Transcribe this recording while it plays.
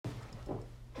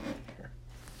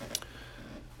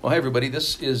Well, hi, everybody.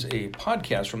 This is a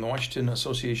podcast from the Washington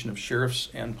Association of Sheriffs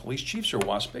and Police Chiefs, or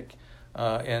WASPC.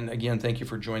 And again, thank you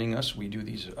for joining us. We do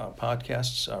these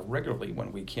podcasts regularly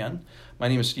when we can. My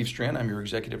name is Steve Strand. I'm your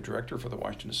Executive Director for the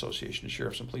Washington Association of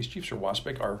Sheriffs and Police Chiefs, or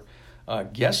WASPC. Our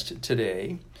guest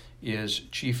today is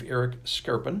Chief Eric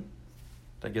Scarpin.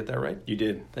 Did I get that right? You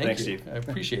did. Thanks, you. Steve. I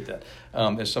appreciate that.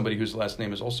 As somebody whose last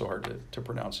name is also hard to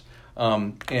pronounce.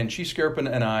 And Chief Scarpin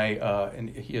and I, and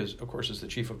he is, of course, is the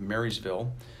Chief of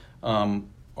Marysville,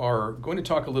 are going to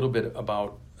talk a little bit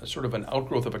about sort of an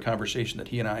outgrowth of a conversation that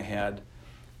he and I had,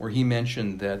 where he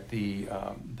mentioned that the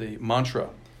mantra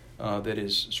that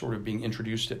is sort of being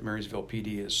introduced at Marysville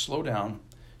PD is slow down,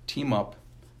 team up,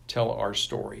 tell our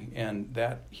story. And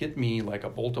that hit me like a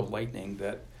bolt of lightning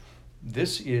that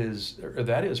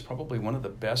that is probably one of the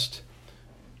best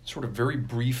sort of very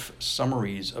brief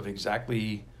summaries of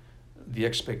exactly the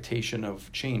expectation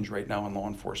of change right now in law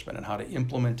enforcement and how to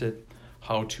implement it,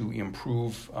 how to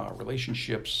improve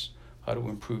relationships, how to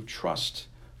improve trust,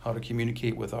 how to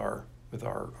communicate with our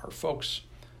folks.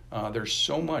 There's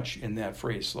so much in that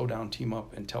phrase, slow down, team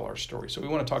up, and tell our story. So we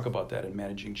want to talk about that in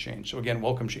managing change. So again,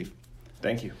 welcome, Chief.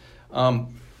 Thank you.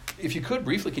 If you could,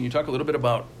 briefly, can you talk a little bit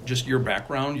about just your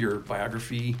background, your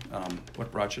biography,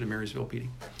 what brought you to Marysville PD?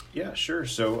 Yeah, sure.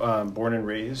 So born and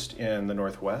raised in the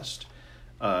Northwest.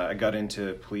 I got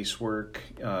into police work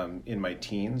in my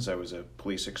teens. I was a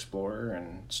police explorer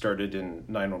and started in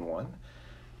 911.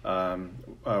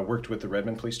 Worked with the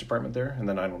Redmond Police Department there in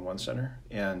the 911 Center.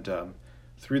 And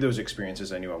through those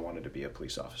experiences, I knew I wanted to be a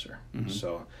police officer. Mm-hmm.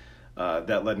 So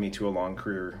that led me to a long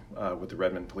career with the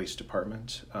Redmond Police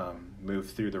Department.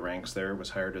 Moved through the ranks there, was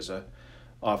hired as a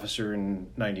officer in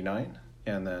 99,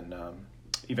 and then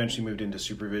eventually moved into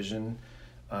supervision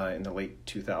in the late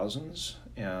 2000s,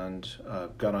 and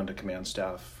got onto command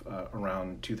staff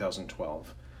around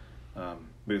 2012.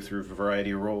 Moved through a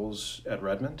variety of roles at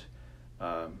Redmond,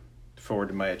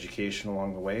 forwarded my education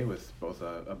along the way with both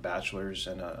a bachelor's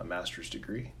and a master's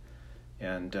degree,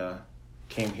 and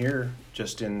came here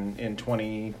just in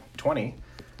 2020,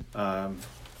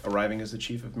 arriving as the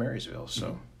Chief of Marysville. So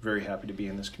mm-hmm. Very happy to be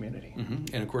in this community.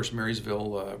 Mm-hmm. And of course,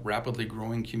 Marysville, rapidly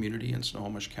growing community in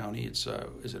Snohomish County. It's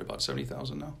is it about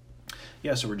 70,000 now?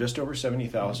 Yeah, so we're just over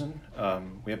 70,000.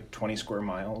 We have 20 square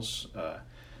miles. We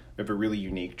have a really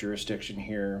unique jurisdiction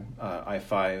here.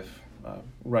 I-5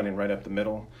 running right up the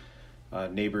middle.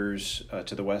 Neighbors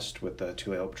to the west with the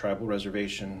Tulalip Tribal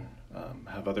Reservation.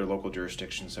 Have other local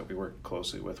jurisdictions that we work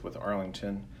closely with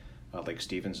Arlington, Lake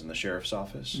Stevens, and the Sheriff's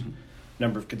Office. Mm-hmm.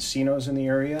 Number of casinos in the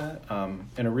area,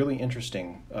 and a really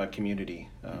interesting community.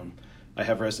 I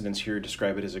have residents here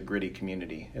describe it as a gritty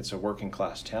community. It's a working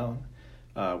class town.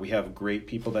 We have great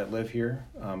people that live here,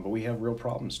 but we have real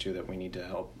problems too that we need to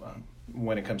help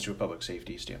when it comes to a public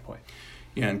safety standpoint.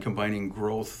 Yeah, and combining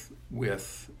growth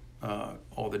with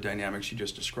all the dynamics you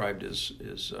just described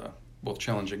is both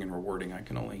challenging and rewarding. I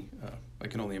can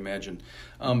only imagine.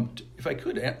 If I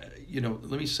could, let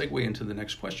me segue into the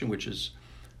next question, which is,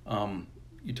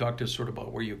 you talked to sort of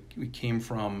about where you came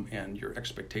from and your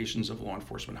expectations of law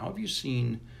enforcement. How have you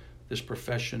seen this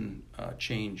profession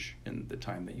change in the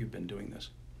time that you've been doing this?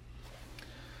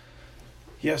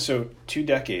 Yeah, so 2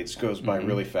 decades goes by mm-hmm.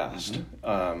 really fast,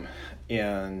 mm-hmm.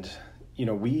 And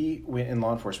we in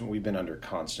law enforcement, we've been under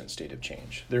constant state of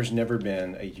change. There's never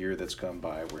been a year that's gone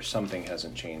by where something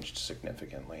hasn't changed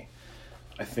significantly.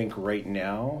 I think right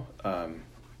now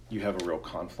you have a real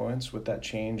confluence with that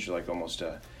change, like almost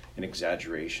an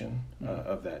exaggeration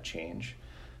of that change.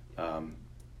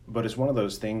 But it's one of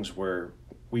those things where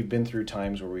we've been through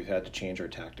times where we've had to change our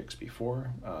tactics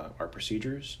before, our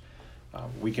procedures.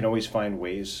 We can always find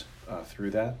ways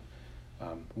through that.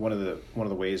 One of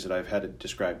the ways that I've had it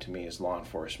described to me as law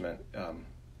enforcement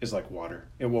is like water.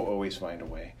 It will always find a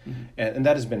way. Mm-hmm. And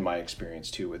that has been my experience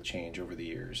too with change over the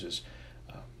years is,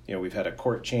 we've had a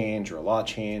court change or a law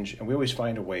change, and we always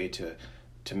find a way to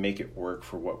make it work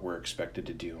for what we're expected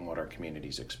to do and what our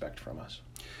communities expect from us.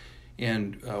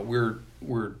 And we're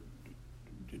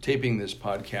taping this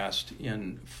podcast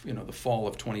in the fall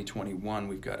of 2021.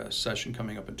 We've got a session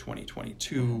coming up in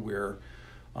 2022 where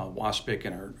WASPC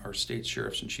and our state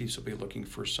sheriffs and chiefs will be looking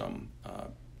for some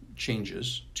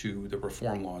changes to the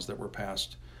reform laws that were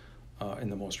passed in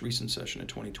the most recent session in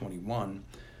 2021.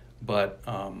 But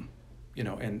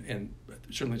and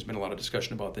certainly there's been a lot of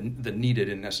discussion about the needed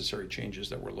and necessary changes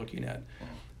that we're looking at.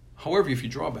 However, if you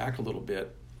draw back a little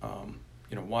bit,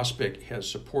 WASPC has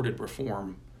supported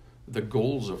reform, the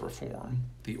goals of reform,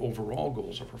 the overall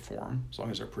goals of reform, as long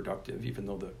as they're productive, even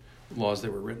though the laws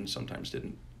that were written sometimes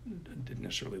didn't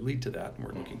necessarily lead to that, and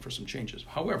we're looking for some changes.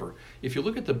 However, if you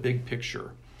look at the big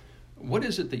picture, What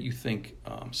is it that you think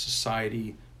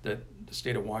society, that the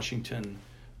state of Washington,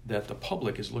 that the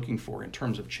public is looking for in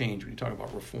terms of change when you talk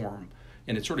about reform?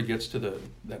 And it sort of gets to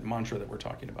that mantra that we're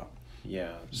talking about.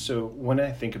 Yeah. So when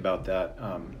I think about that,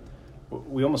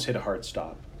 we almost hit a hard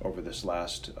stop over this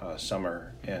last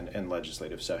summer and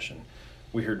legislative session.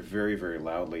 We heard very, very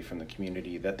loudly from the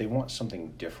community that they want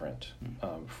something different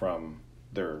from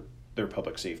their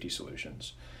public safety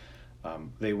solutions.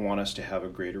 They want us to have a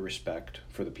greater respect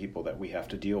for the people that we have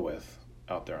to deal with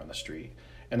out there on the street.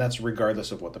 And that's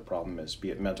regardless of what the problem is, be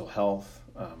it mental health,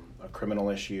 a criminal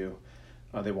issue.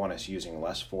 They want us using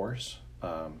less force.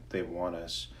 They want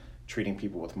us treating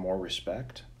people with more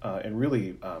respect and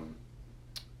really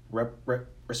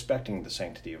respecting the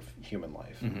sanctity of human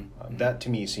life. That to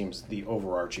me seems the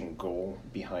overarching goal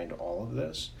behind all of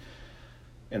this.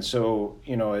 And so,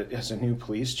 as a new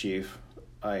police chief,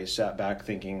 I sat back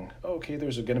thinking, okay,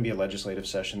 there's going to be a legislative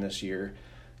session this year.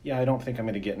 Yeah, I don't think I'm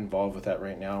going to get involved with that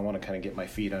right now. I want to kind of get my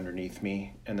feet underneath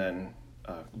me. And then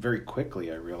very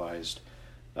quickly I realized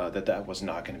that was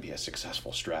not going to be a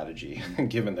successful strategy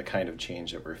given the kind of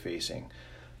change that we're facing.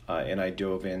 And I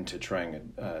dove into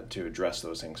trying to address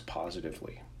those things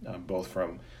positively, both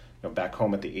from back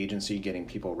home at the agency, getting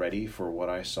people ready for what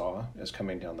I saw as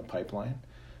coming down the pipeline,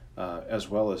 as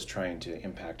well as trying to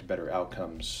impact better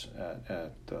outcomes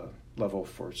at the level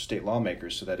for state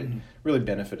lawmakers so that it really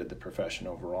benefited the profession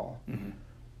overall.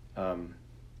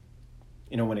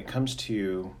 When it comes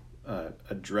to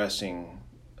addressing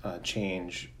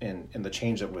change and the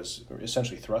change that was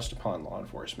essentially thrust upon law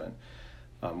enforcement,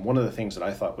 one of the things that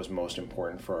I thought was most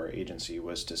important for our agency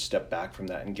was to step back from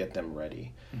that and get them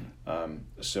ready.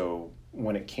 So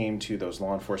when it came to those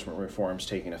law enforcement reforms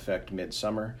taking effect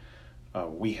midsummer,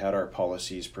 we had our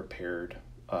policies prepared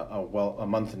a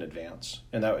month in advance,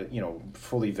 and that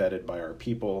fully vetted by our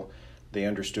people. They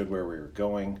understood where we were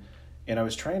going, and I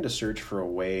was trying to search for a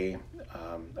way.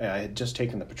 I had just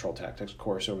taken the patrol tactics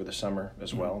course over the summer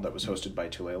as well. That was hosted by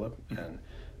Tulalip, and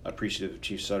appreciative of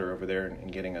Chief Sutter over there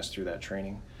and getting us through that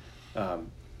training.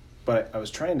 But I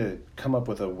was trying to come up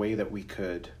with a way that we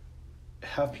could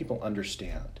have people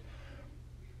understand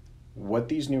what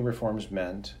these new reforms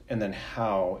meant, and then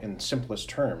how, in simplest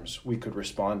terms, we could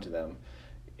respond to them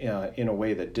in a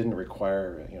way that didn't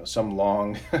require some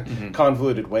long,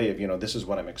 convoluted way of this is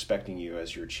what I'm expecting you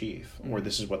as your chief, or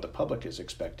this is what the public is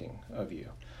expecting of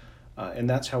you. And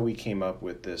that's how we came up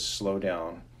with this slow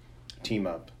down, team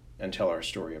up, and tell our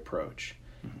story approach.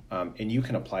 And you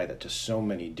can apply that to so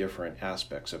many different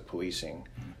aspects of policing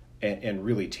and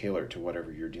really tailor to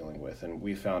whatever you're dealing with. And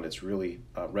we found it's really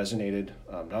resonated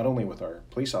not only with our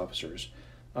police officers,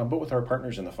 but with our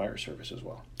partners in the fire service as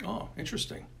well. Oh,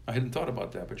 interesting. I hadn't thought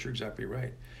about that, but you're exactly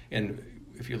right. And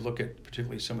if you look at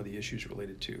particularly some of the issues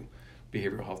related to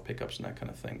behavioral health pickups and that kind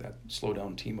of thing, that slow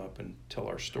down, team up, and tell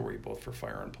our story both for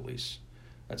fire and police.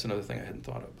 That's another thing I hadn't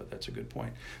thought of, but that's a good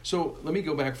point. So let me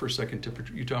go back for a second to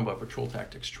you talking about patrol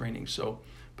tactics training. So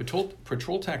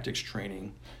patrol tactics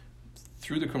training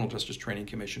through the Criminal Justice Training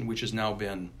Commission, which has now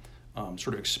been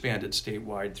sort of expanded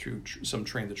statewide through some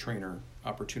train-the-trainer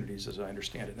opportunities, as I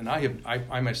understand it. And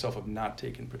I myself have not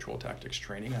taken patrol tactics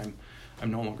training.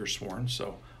 I'm no longer sworn,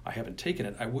 so I haven't taken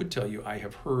it. I would tell you I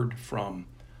have heard from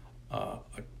an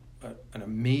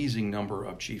amazing number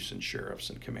of chiefs and sheriffs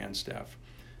and command staff.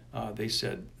 They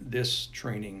said this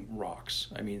training rocks.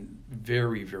 I mean,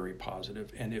 very, very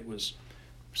positive, and it was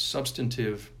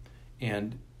substantive,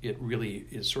 and it really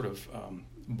is sort of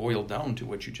boiled down to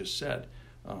what you just said.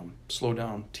 Slow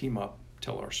down, team up,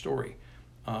 tell our story.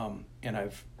 And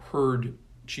I've heard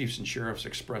chiefs and sheriffs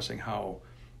expressing how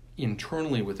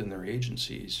internally within their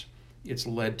agencies it's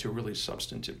led to really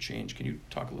substantive change. Can you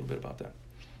talk a little bit about that?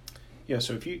 Yeah,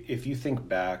 so if you think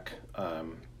back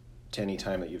to any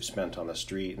time that you've spent on the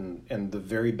street and the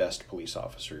very best police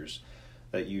officers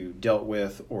that you dealt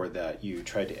with or that you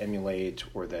tried to emulate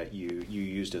or that you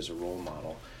used as a role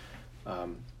model,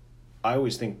 I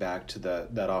always think back to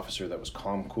that officer that was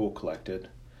calm, cool, collected.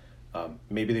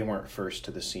 Maybe they weren't first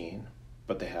to the scene,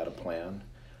 but they had a plan.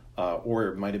 Or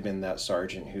it might have been that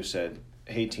sergeant who said,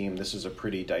 hey team, this is a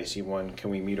pretty dicey one. Can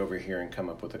we meet over here and come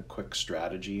up with a quick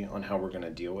strategy on how we're going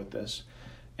to deal with this?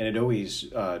 And it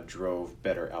always drove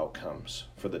better outcomes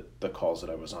for the calls that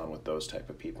I was on with those type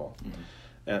of people.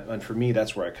 And for me,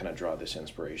 that's where I kind of draw this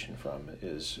inspiration from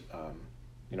is,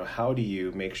 how do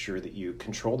you make sure that you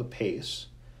control the pace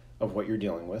of what you're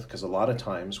dealing with? Because a lot of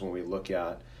times when we look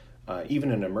at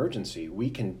even an emergency, we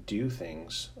can do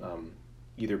things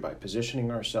either by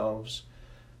positioning ourselves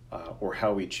or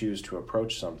how we choose to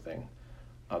approach something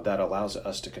that allows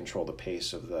us to control the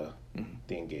pace of the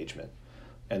engagement.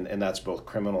 And that's both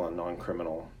criminal and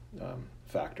non-criminal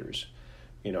factors.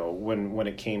 When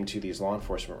it came to these law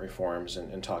enforcement reforms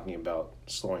and talking about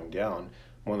slowing down,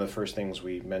 one of the first things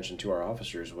we mentioned to our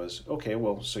officers was, okay,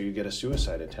 well, so you get a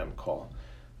suicide attempt call.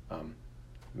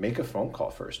 Make a phone call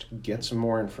first. Get some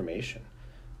more information.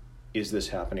 Is this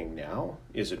happening now?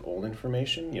 Is it old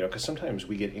information? Because sometimes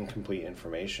we get incomplete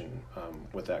information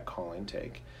with that call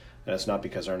intake. And it's not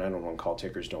because our 911 call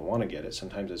takers don't want to get it.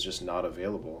 Sometimes it's just not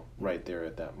available right there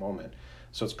at that moment.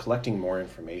 So it's collecting more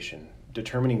information,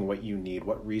 determining what you need,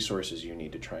 what resources you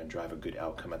need to try and drive a good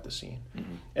outcome at the scene.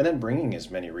 Mm-hmm. And then bringing as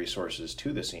many resources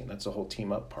to the scene. That's the whole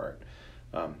team up part.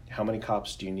 How many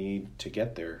cops do you need to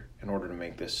get there in order to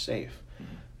make this safe?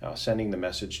 Mm-hmm. Sending the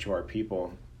message to our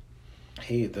people,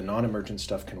 hey, the non-emergent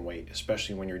stuff can wait,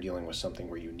 especially when you're dealing with something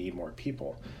where you need more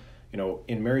people.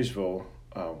 In Marysville,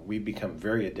 we've become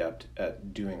very adept at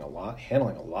handling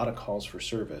a lot of calls for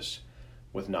service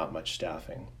with not much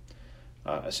staffing.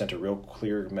 I sent a real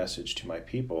clear message to my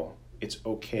people. It's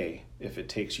okay if it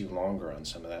takes you longer on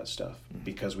some of that stuff,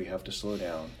 because we have to slow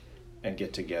down and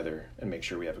get together and make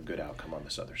sure we have a good outcome on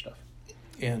this other stuff.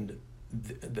 And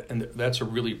that's a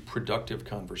really productive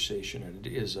conversation, and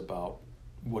it is about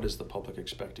what is the public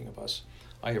expecting of us.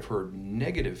 I have heard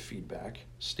negative feedback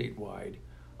statewide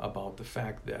about the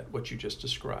fact that what you just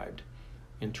described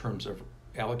in terms of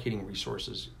allocating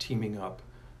resources, teaming up,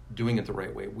 doing it the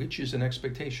right way, which is an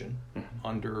expectation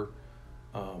under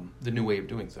the new way of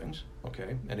doing things.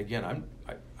 Okay, and again,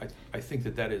 I think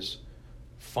that is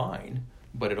fine,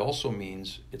 but it also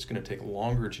means it's going to take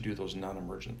longer to do those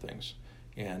non-emergent things.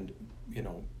 And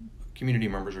community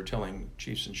members are telling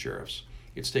chiefs and sheriffs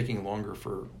it's taking longer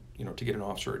for to get an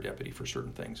officer or a deputy for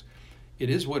certain things. It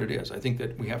is what it is. I think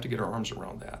that we have to get our arms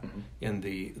around that. Mm-hmm. In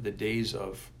the days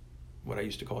of what I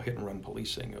used to call hit and run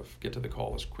policing, of get to the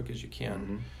call as quick as you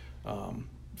can,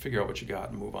 figure out what you got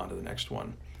and move on to the next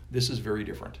one. This is very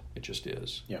different. It just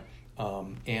is. Yeah.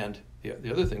 And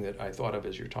the other thing that I thought of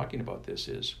as you're talking about this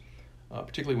is,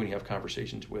 particularly when you have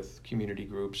conversations with community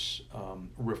groups,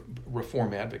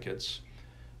 reform advocates,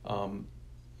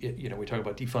 we talk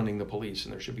about defunding the police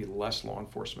and there should be less law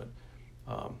enforcement.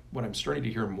 What I'm starting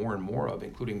to hear more and more of,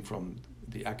 including from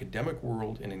the academic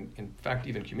world and in fact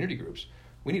even community groups,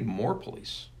 we need more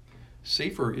police.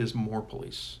 Safer is more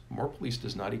police. More police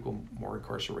does not equal more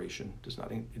incarceration, does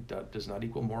not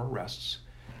equal more arrests.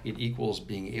 It equals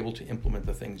being able to implement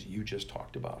the things you just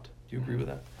talked about. Do you agree with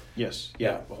that? Yes,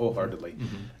 yeah, wholeheartedly.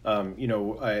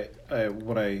 Mm-hmm.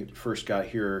 When I first got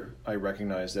here, I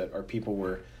recognized that our people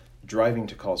were driving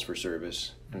to calls for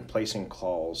service and placing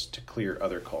calls to clear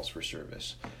other calls for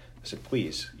service. I said,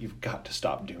 please, you've got to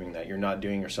stop doing that. You're not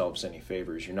doing yourselves any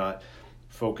favors. You're not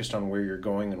focused on where you're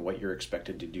going and what you're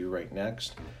expected to do right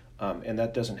next. And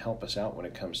that doesn't help us out when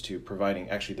it comes to providing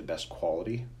actually the best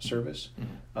quality service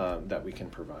that we can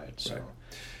provide. So, right.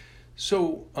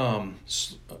 So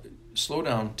slow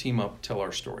down, team up, tell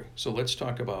our story. So let's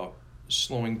talk about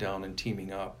slowing down and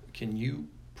teaming up. Can you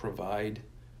provide,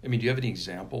 do you have any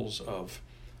examples of,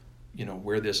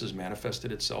 where this has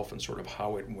manifested itself and sort of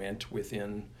how it went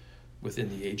within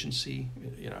the agency?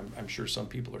 I'm sure some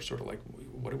people are sort of like,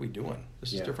 what are we doing?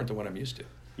 This is different than what I'm used to.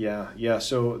 Yeah.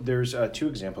 So there's two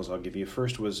examples I'll give you.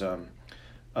 First was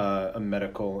a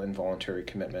medical involuntary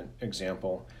commitment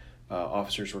example.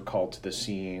 Officers were called to the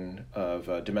scene of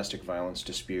a domestic violence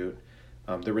dispute.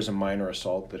 There was a minor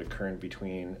assault that occurred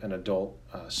between an adult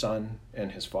son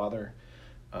and his father.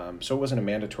 So it wasn't a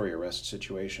mandatory arrest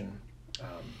situation.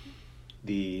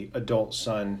 The adult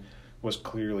son was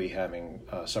clearly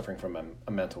suffering from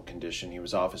a mental condition. He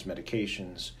was off his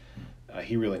medications.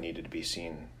 He really needed to be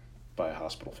seen by a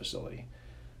hospital facility.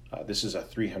 This is a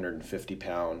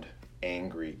 350-pound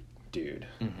angry dude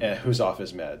who's off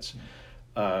his meds.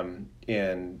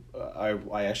 And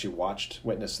I actually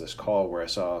witnessed this call where I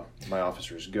saw my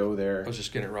officers go there. I was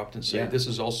just going to interrupt and say, this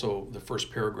is also the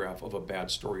first paragraph of a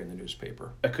bad story in the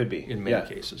newspaper. It could be. In many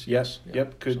cases. Yes.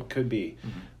 Yep. Could be.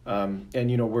 Mm-hmm.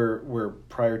 And we're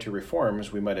prior to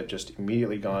reforms, we might have just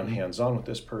immediately gone hands-on with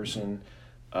this person.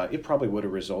 It probably would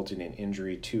have resulted in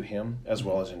injury to him as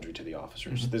well as injury to the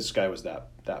officers. Mm-hmm. This guy was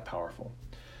that powerful.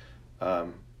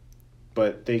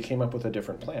 But they came up with a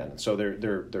different plan. So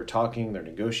they're talking, they're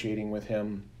negotiating with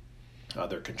him,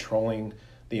 they're controlling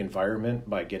the environment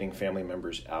by getting family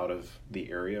members out of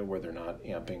the area where they're not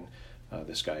amping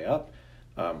this guy up,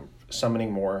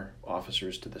 summoning more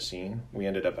officers to the scene. We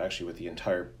ended up actually with the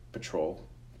entire patrol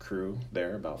crew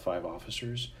there, about 5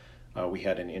 officers. We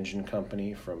had an engine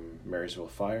company from Marysville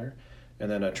Fire,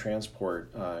 and then a transport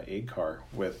aid car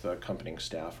with accompanying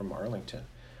staff from Arlington.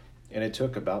 And it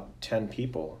took about 10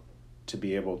 people to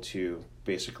be able to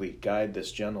basically guide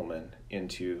this gentleman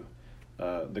into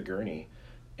the gurney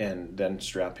and then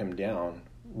strap him down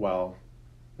while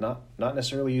not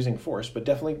necessarily using force, but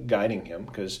definitely guiding him,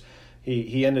 because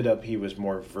he ended up, he was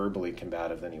more verbally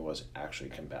combative than he was actually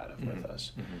combative with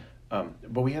us.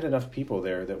 But we had enough people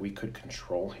there that we could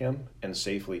control him and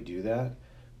safely do that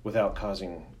without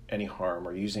causing any harm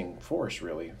or using force,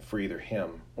 really, for either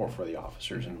him or for the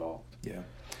officers involved. Yeah.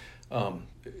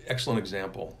 Excellent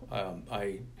example.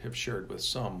 I have shared with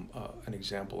some an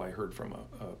example I heard from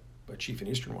a chief in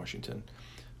Eastern Washington,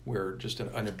 where just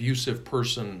an abusive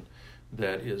person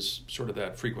that is sort of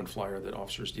that frequent flyer that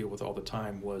officers deal with all the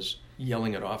time was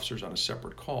yelling at officers on a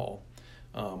separate call.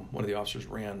 One of the officers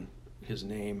ran his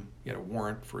name. He had a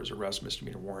warrant for his arrest,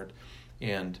 misdemeanor warrant,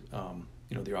 and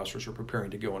the officers were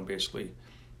preparing to go and basically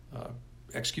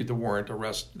execute the warrant,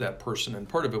 arrest that person. And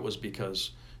part of it was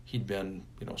because he'd been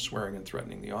swearing and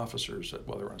threatening the officers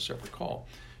while they were on a separate call.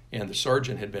 And the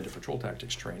sergeant had been to patrol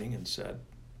tactics training and said,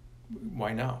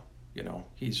 "Why now?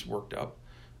 He's worked up.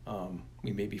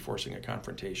 We may be forcing a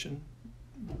confrontation.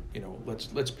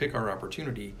 Let's pick our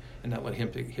opportunity and not let him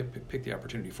pick the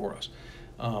opportunity for us."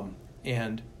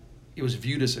 And it was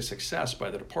viewed as a success by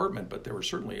the department, but there were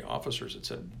certainly officers that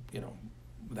said,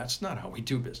 that's not how we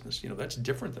do business. That's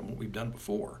different than what we've done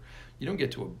before. You don't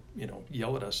get to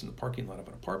yell at us in the parking lot of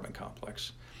an apartment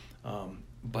complex.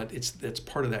 But that's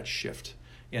part of that shift.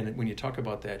 And when you talk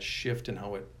about that shift and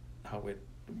how it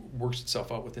works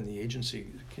itself out within the agency,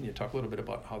 can you talk a little bit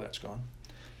about how that's gone?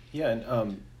 Yeah,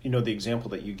 and the example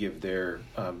that you give there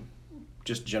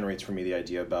just generates for me the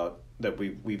idea about that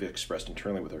we've expressed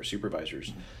internally with our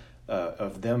supervisors,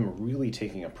 of them really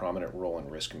taking a prominent role in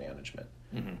risk management.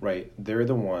 Right? They're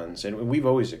the ones, and we've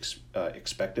always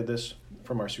expected this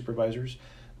from our supervisors,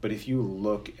 but if you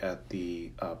look at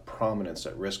the prominence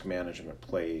that risk management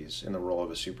plays in the role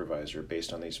of a supervisor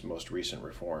based on these most recent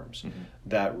reforms,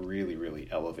 that really, really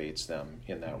elevates them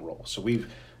in that role. So we've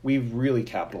really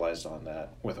capitalized on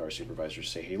that with our supervisors.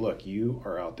 Say, hey, look, you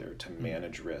are out there to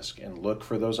manage risk and look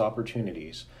for those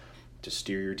opportunities to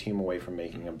steer your team away from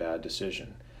making a bad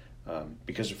decision.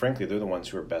 Because frankly, they're the ones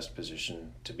who are best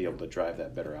positioned to be able to drive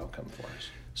that better outcome for us.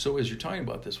 So as you're talking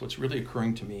about this, what's really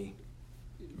occurring to me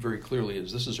very clearly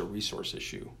is this is a resource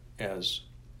issue. As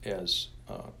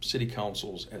city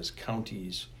councils, as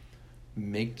counties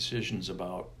make decisions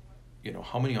about,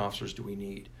 how many officers do we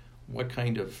need? What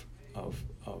kind of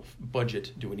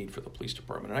budget do we need for the police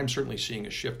department? And I'm certainly seeing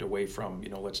a shift away from,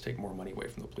 let's take more money away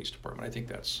from the police department. I think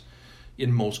that's,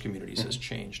 in most communities, has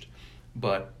changed.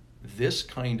 But this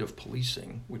kind of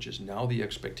policing, which is now the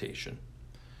expectation,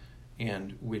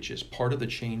 and which is part of the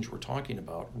change we're talking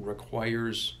about,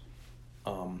 requires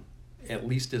at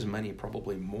least as many,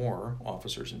 probably more,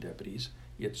 officers and deputies.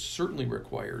 It certainly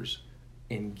requires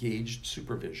engaged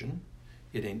supervision.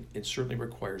 It certainly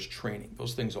requires training.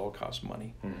 Those things all cost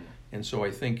money. And so I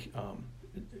think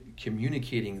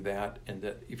communicating that, and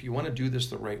that if you want to do this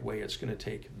the right way, it's going to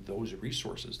take those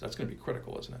resources. That's going to be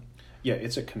critical, isn't it? Yeah,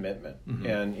 it's a commitment.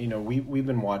 And, we've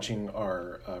been watching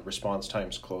our response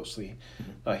times closely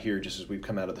here just as we've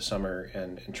come out of the summer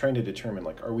and trying to determine,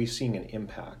 are we seeing an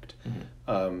impact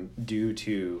due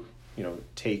to,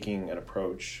 taking an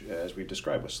approach, as we've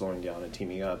described, with slowing down and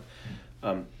teaming up.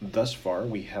 Thus far,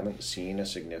 we haven't seen a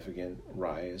significant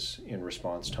rise in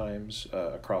response times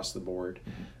across the board,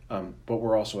 but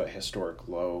we're also at historic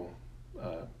low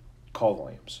call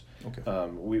volumes. Okay.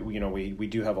 We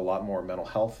do have a lot more mental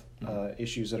health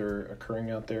issues that are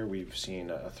occurring out there. We've seen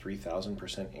a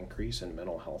 3,000% increase in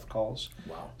mental health calls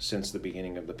since the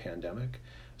beginning of the pandemic.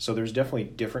 So there's definitely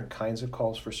different kinds of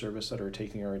calls for service that are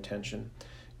taking our attention.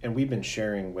 And we've been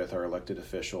sharing with our elected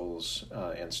officials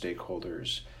and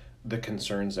stakeholders the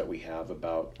concerns that we have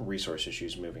about resource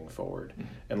issues moving forward,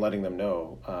 and letting them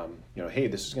know, hey,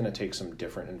 this is going to take some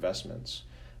different investments.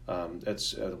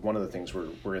 That's one of the things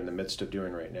we're in the midst of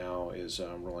doing right now is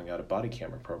rolling out a body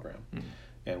camera program.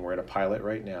 And we're in a pilot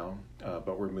right now,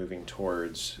 but we're moving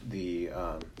towards the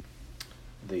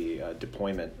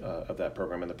deployment of that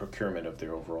program and the procurement of the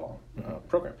overall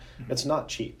program. It's not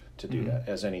cheap to do that,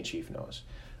 as any chief knows.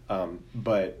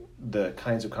 But the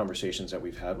kinds of conversations that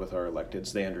we've had with our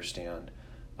electeds, they understand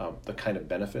the kind of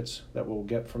benefits that we'll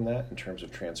get from that in terms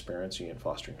of transparency and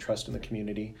fostering trust in the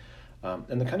community,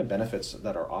 and the kind of benefits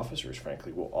that our officers,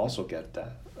 frankly, will also get.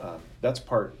 That's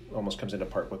almost comes into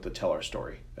part with the tell our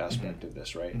story aspect of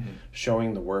this, right?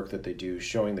 Showing the work that they do,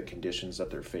 showing the conditions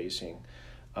that they're facing,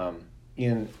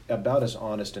 in about as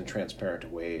honest and transparent a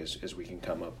way as we can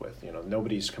come up with.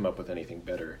 Nobody's come up with anything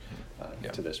better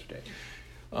to this day.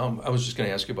 I was just going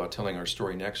to ask you about telling our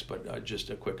story next, but just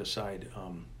a quick aside.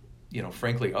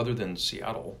 Frankly, other than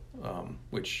Seattle,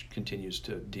 which continues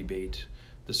to debate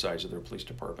the size of their police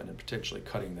department and potentially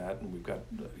cutting that. And we've got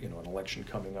an election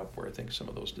coming up where I think some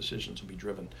of those decisions will be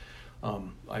driven.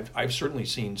 I've certainly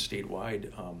seen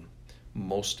statewide,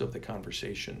 most of the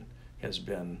conversation has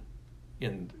been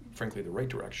in, frankly, the right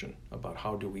direction about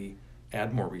how do we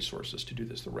add more resources to do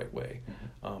this the right way.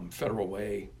 Federal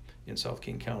Way in South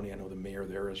King County, I know the mayor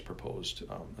there has proposed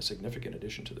a significant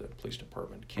addition to the police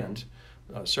department. Kent,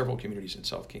 several communities in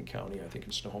South King County, I think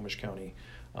in Snohomish County.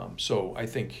 So I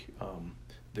think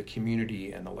the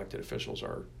community and elected officials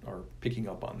are picking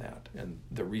up on that and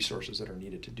the resources that are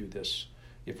needed to do this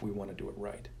if we want to do it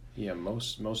right. Yeah,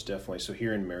 most definitely. So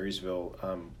here in Marysville,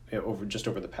 over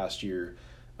the past year,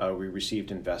 we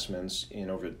received investments in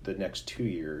over the next 2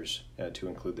 years to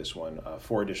include this one,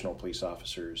 4 additional police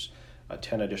officers,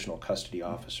 10 additional custody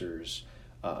officers,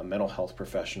 a mental health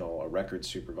professional, a records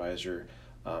supervisor,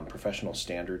 professional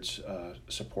standards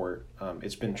support.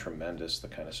 It's been tremendous, the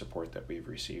kind of support that we've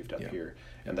received up here,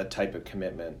 and that type of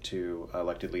commitment to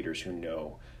elected leaders who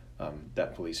know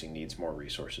that policing needs more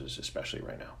resources, especially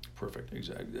right now. Perfect,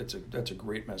 exactly. That's a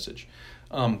great message.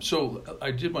 So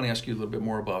I did want to ask you a little bit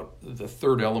more about the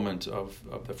third element of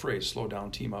the phrase "slow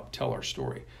down, team up, tell our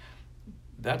story."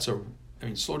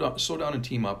 Slow down and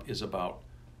team up is about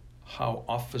how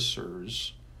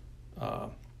officers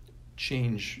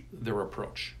change their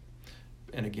approach.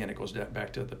 And again, it goes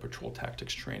back to the patrol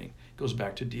tactics training. It goes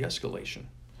back to de-escalation.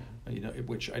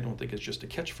 Which I don't think is just a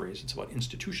catchphrase. It's about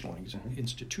institutionalizing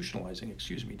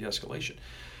de-escalation.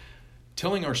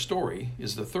 Telling our story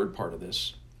is the third part of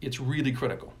this. It's really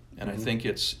critical, and I think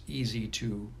it's easy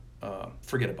to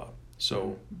forget about.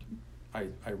 So I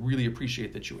really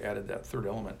appreciate that you added that third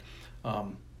element.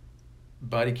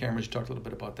 Body cameras, you talked a little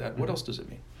bit about that. What else does it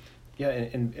mean? Yeah,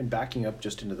 and backing up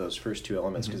just into those first 2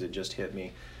 elements, because it just hit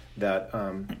me, that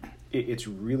it's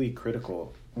really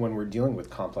critical when we're dealing with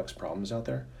complex problems out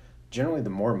there. Generally, the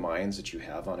more minds that you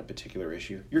have on a particular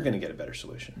issue, you're going to get a better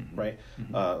solution, right?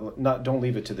 Don't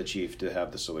leave it to the chief to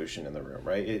have the solution in the room,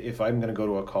 right? If I'm going to go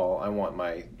to a call, I want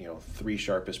my 3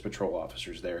 sharpest patrol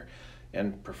officers there,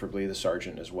 and preferably the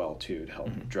sergeant as well too, to help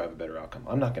drive a better outcome.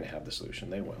 I'm not going to have the solution;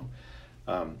 they will.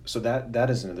 So that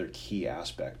is another key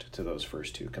aspect to those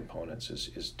first 2 components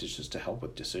is just to help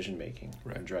with decision making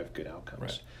and drive good outcomes.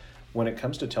 Right. When it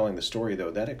comes to telling the story,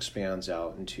 though, that expands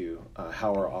out into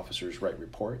how our officers write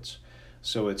reports.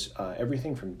 So it's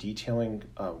everything from detailing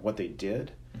what they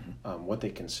did, what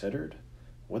they considered,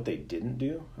 what they didn't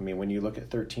do. I mean, when you look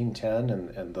at 1310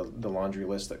 and the laundry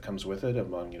list that comes with it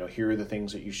among, here are the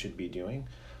things that you should be doing,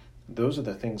 those are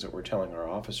the things that we're telling our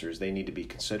officers they need to be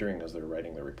considering as they're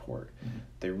writing the report.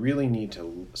 They really need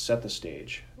to set the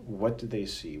stage. What did they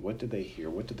see? What did they hear?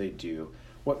 What did they do?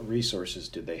 What resources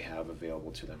did they have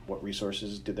available to them? What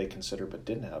resources did they consider but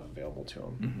didn't have available to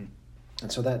them?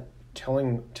 And so that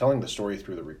telling the story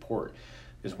through the report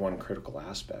is one critical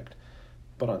aspect.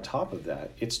 But on top of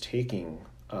that, it's taking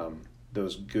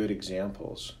those good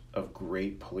examples of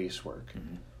great police work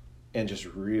and just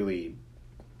really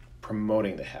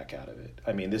promoting the heck out of it.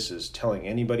 I mean, this is telling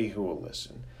anybody who will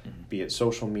listen, be it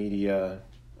social media,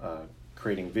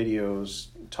 creating videos,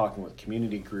 talking with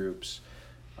community groups,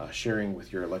 sharing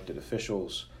with your elected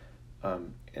officials,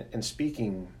 and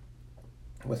speaking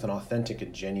with an authentic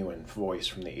and genuine voice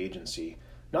from the agency,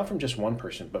 not from just one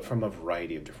person, but from a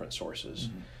variety of different sources.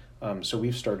 So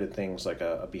we've started things like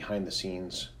a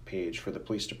behind-the-scenes page for the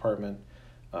police department.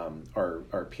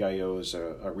 Our PIO is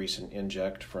a recent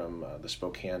inject from the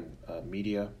Spokane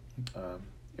media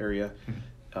area.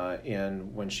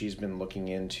 And when she's been looking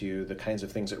into the kinds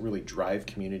of things that really drive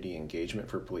community engagement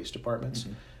for police departments,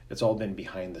 it's all been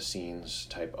behind the scenes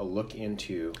type, a look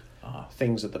into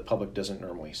things that the public doesn't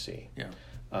normally see.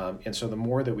 And so the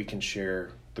more that we can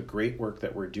share the great work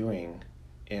that we're doing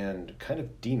and kind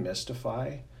of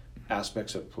demystify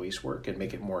aspects of police work and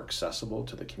make it more accessible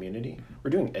to the community, we're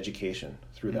doing education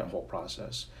through that whole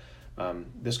process.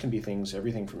 This can be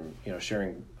everything from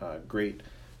sharing great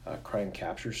crime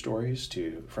capture stories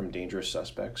from dangerous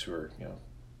suspects who are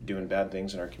doing bad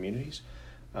things in our communities,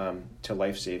 to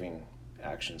life-saving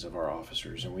actions of our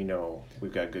officers. And we know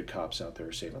we've got good cops out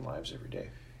there saving lives every day.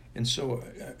 And so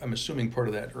I'm assuming part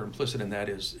of that, or implicit in that,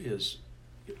 is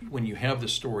when you have the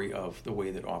story of the way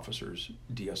that officers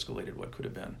de-escalated what could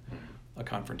have been a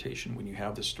confrontation, when you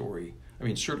have the story, I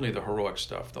mean, certainly the heroic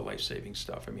stuff, the life-saving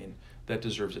stuff, I mean, that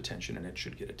deserves attention and it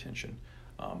should get attention.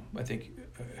 I think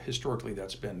historically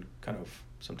that's been kind of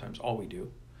sometimes all we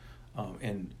do.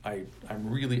 And I'm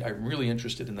really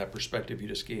interested in that perspective you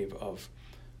just gave of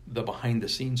the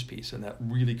behind-the-scenes piece, and that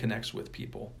really connects with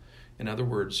people. In other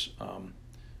words,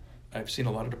 I've seen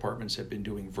a lot of departments have been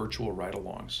doing virtual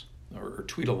ride-alongs or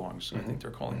tweet-alongs, I think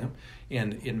they're calling them.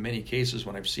 And in many cases,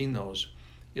 when I've seen those,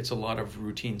 it's a lot of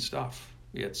routine stuff.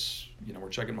 It's, we're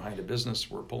checking behind a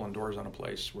business, we're pulling doors on a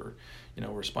place, we're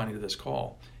responding to this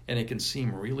call. And it can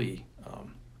seem really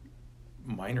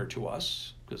minor to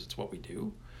us because it's what we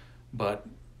do. But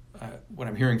what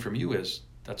I'm hearing from you is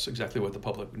that's exactly what the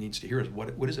public needs to hear is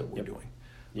what is it we're doing?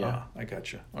 Yeah. I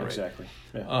got you. All exactly.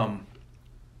 right. Yeah.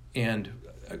 And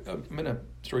I'm going to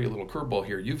throw you a little curveball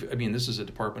here. This is a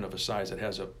department of a size that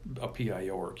has a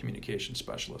PIO or a communication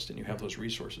specialist, and you have those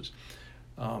resources.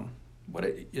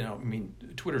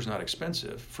 Twitter's not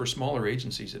expensive for smaller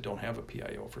agencies that don't have a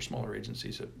PIO. For smaller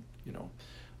agencies that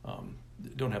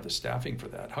don't have the staffing for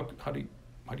that, how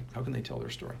can they tell their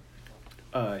story?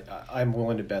 I'm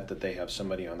willing to bet that they have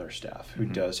somebody on their staff who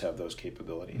does have those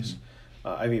capabilities.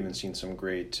 I've even seen some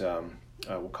great,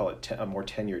 we'll call it more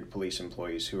tenured police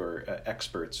employees who are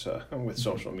experts with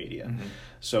social media.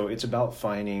 So it's about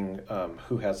finding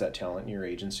who has that talent in your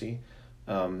agency.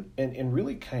 And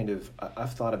really kind of,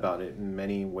 I've thought about it in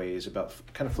many ways about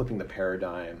kind of flipping the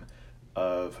paradigm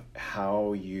of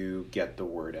how you get the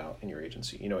word out in your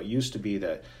agency. It used to be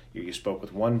that you spoke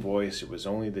with one voice, it was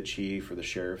only the chief or the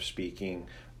sheriff speaking,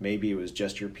 maybe it was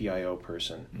just your PIO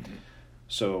person.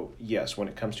 So yes, when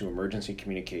it comes to emergency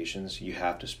communications, you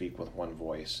have to speak with one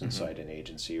voice inside an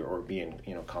agency or be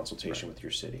in consultation with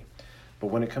your city. But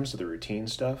when it comes to the routine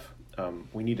stuff,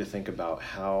 we need to think about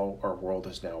how our world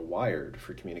is now wired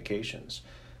for communications.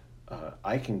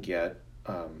 I can get,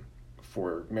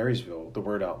 for Marysville, the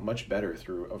word out much better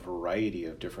through a variety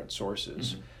of different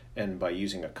sources and by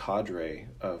using a cadre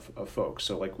of folks.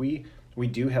 So like we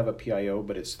do have a PIO,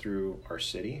 but it's through our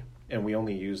city, and we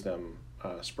only use them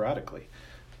sporadically.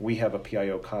 We have a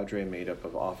PIO cadre made up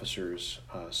of officers,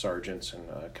 sergeants, and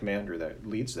a commander that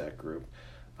leads that group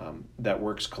that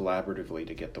works collaboratively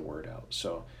to get the word out.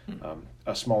 So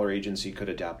a smaller agency could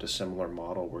adapt a similar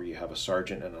model where you have a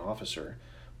sergeant and an officer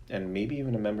and maybe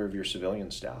even a member of your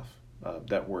civilian staff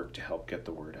that work to help get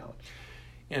the word out.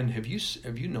 And have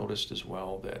you noticed as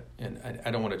well that, and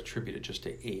I don't want to attribute it just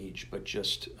to age, but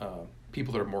just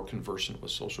people that are more conversant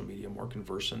with social media, more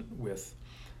conversant with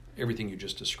everything you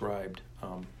just described,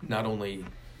 not only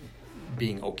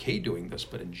being okay doing this,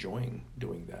 but enjoying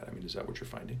doing that. Is that what you're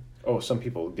finding? Oh, some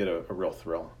people get a real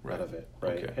thrill out of it,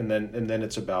 right? Okay. And then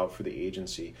it's about, for the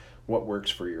agency, what works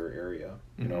for your area.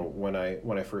 When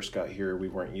I first got here, we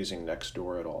weren't using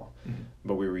Nextdoor at all,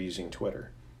 but we were using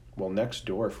Twitter. Well,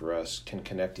 Nextdoor for us can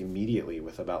connect immediately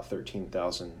with about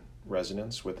 13,000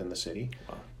 residents within the city.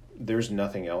 Wow. There's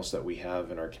nothing else that we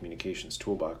have in our communications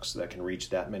toolbox that can reach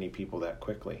that many people that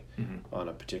quickly on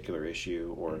a particular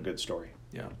issue or a good story.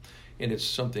 Yeah, and it's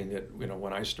something that,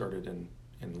 when I started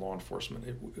in law enforcement,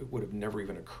 it would have never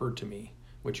even occurred to me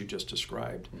what you just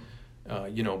described.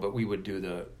 But we would do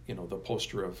the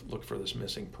poster of look for this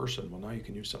missing person. Well, now you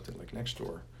can use something like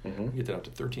Nextdoor. You get that out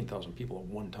to 13,000 people at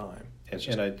one time.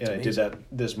 And I did that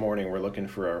this morning. We're looking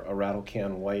for a rattle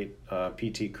can white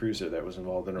PT Cruiser that was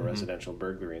involved in a residential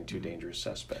burglary and two dangerous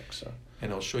suspects. So.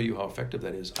 And I'll show you how effective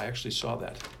that is. I actually saw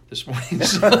that this morning.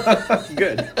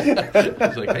 Good. I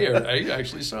was like, hey, I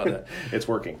actually saw that. It's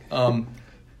working.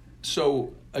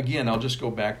 So again, I'll just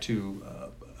go back to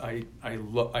I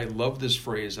love this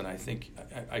phrase, and I think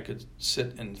I could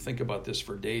sit and think about this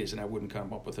for days, and I wouldn't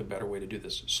come up with a better way to do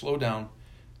this. Slow down,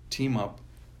 team up,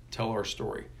 tell our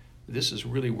story. This is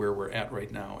really where we're at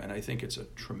right now, and I think it's a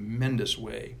tremendous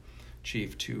way,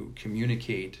 Chief, to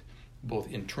communicate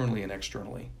both internally and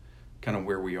externally kind of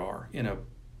where we are in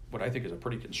what I think is a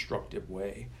pretty constructive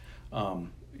way.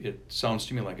 It sounds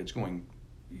to me like it's going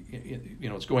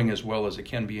it's going as well as it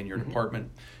can be in your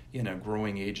department, in a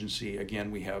growing agency.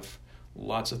 Again, we have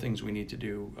lots of things we need to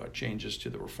do, changes to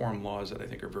the reform laws that I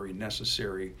think are very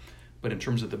necessary. But in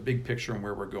terms of the big picture and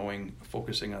where we're going,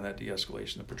 focusing on that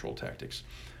de-escalation of patrol tactics.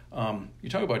 You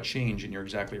talk about change, and you're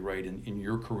exactly right. In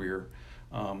your career,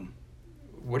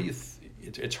 what do you?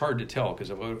 It's hard to tell, because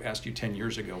if I asked you 10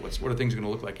 years ago, what are things going to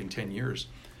look like in 10 years?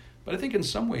 But I think in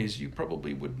some ways you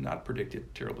probably would not predict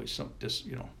it terribly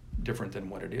different than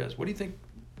what it is. What do you think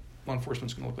law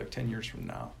enforcement's going to look like 10 years from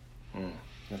now?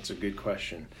 That's a good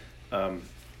question.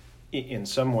 In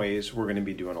some ways, we're going to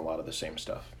be doing a lot of the same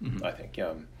stuff, I think.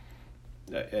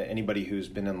 Anybody who's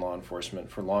been in law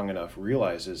enforcement for long enough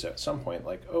realizes at some point,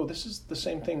 like, oh, this is the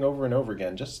same thing over and over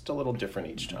again, just a little different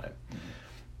each time.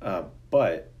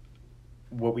 But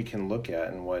what we can look at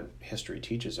and what history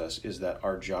teaches us is that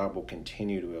our job will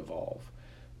continue to evolve.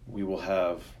 We will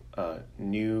have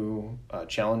new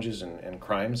challenges and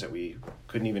crimes that we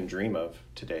couldn't even dream of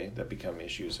today that become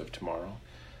issues of tomorrow,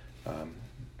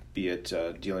 be it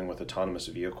dealing with autonomous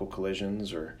vehicle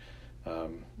collisions or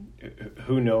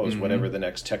who knows whatever the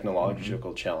next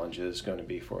technological challenge is going to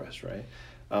be for us, right?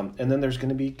 And then there's going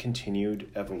to be continued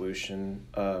evolution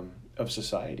of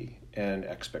society and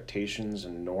expectations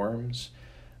and norms,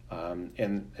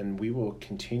 and we will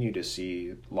continue to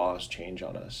see laws change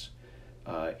on us,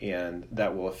 and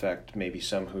that will affect maybe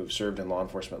some who've served in law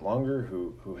enforcement longer,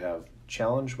 who have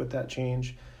challenged with that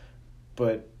change.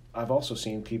 But I've also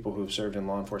seen people who've served in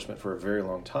law enforcement for a very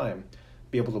long time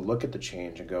be able to look at the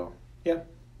change and go, yeah,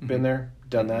 been there,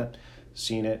 done that,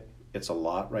 seen it. It's a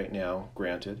lot right now,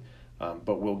 granted,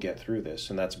 but we'll get through this.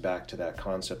 And that's back to that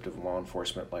concept of law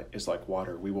enforcement is like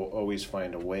water. We will always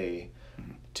find a way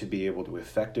to be able to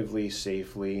effectively,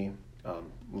 safely,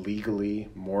 legally,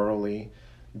 morally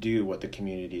do what the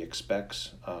community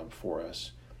expects for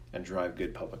us and drive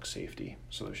good public safety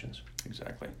solutions.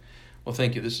 Exactly. Well,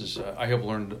 thank you. This is I have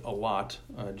learned a lot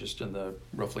just in the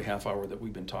roughly half hour that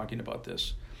we've been talking about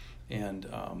this. And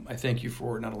I thank you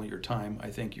for not only your time,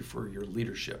 I thank you for your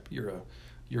leadership. You're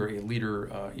a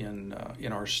leader in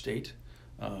our state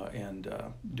and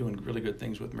doing really good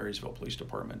things with Marysville Police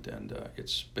Department. And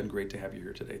it's been great to have you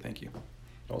here today. Thank you.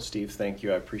 Well, Steve, thank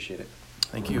you. I appreciate it.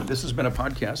 Thank you. This has been a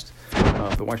podcast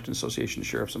of the Washington Association of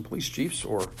Sheriffs and Police Chiefs,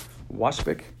 or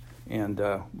WASPIC, and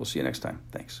we'll see you next time.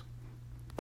 Thanks.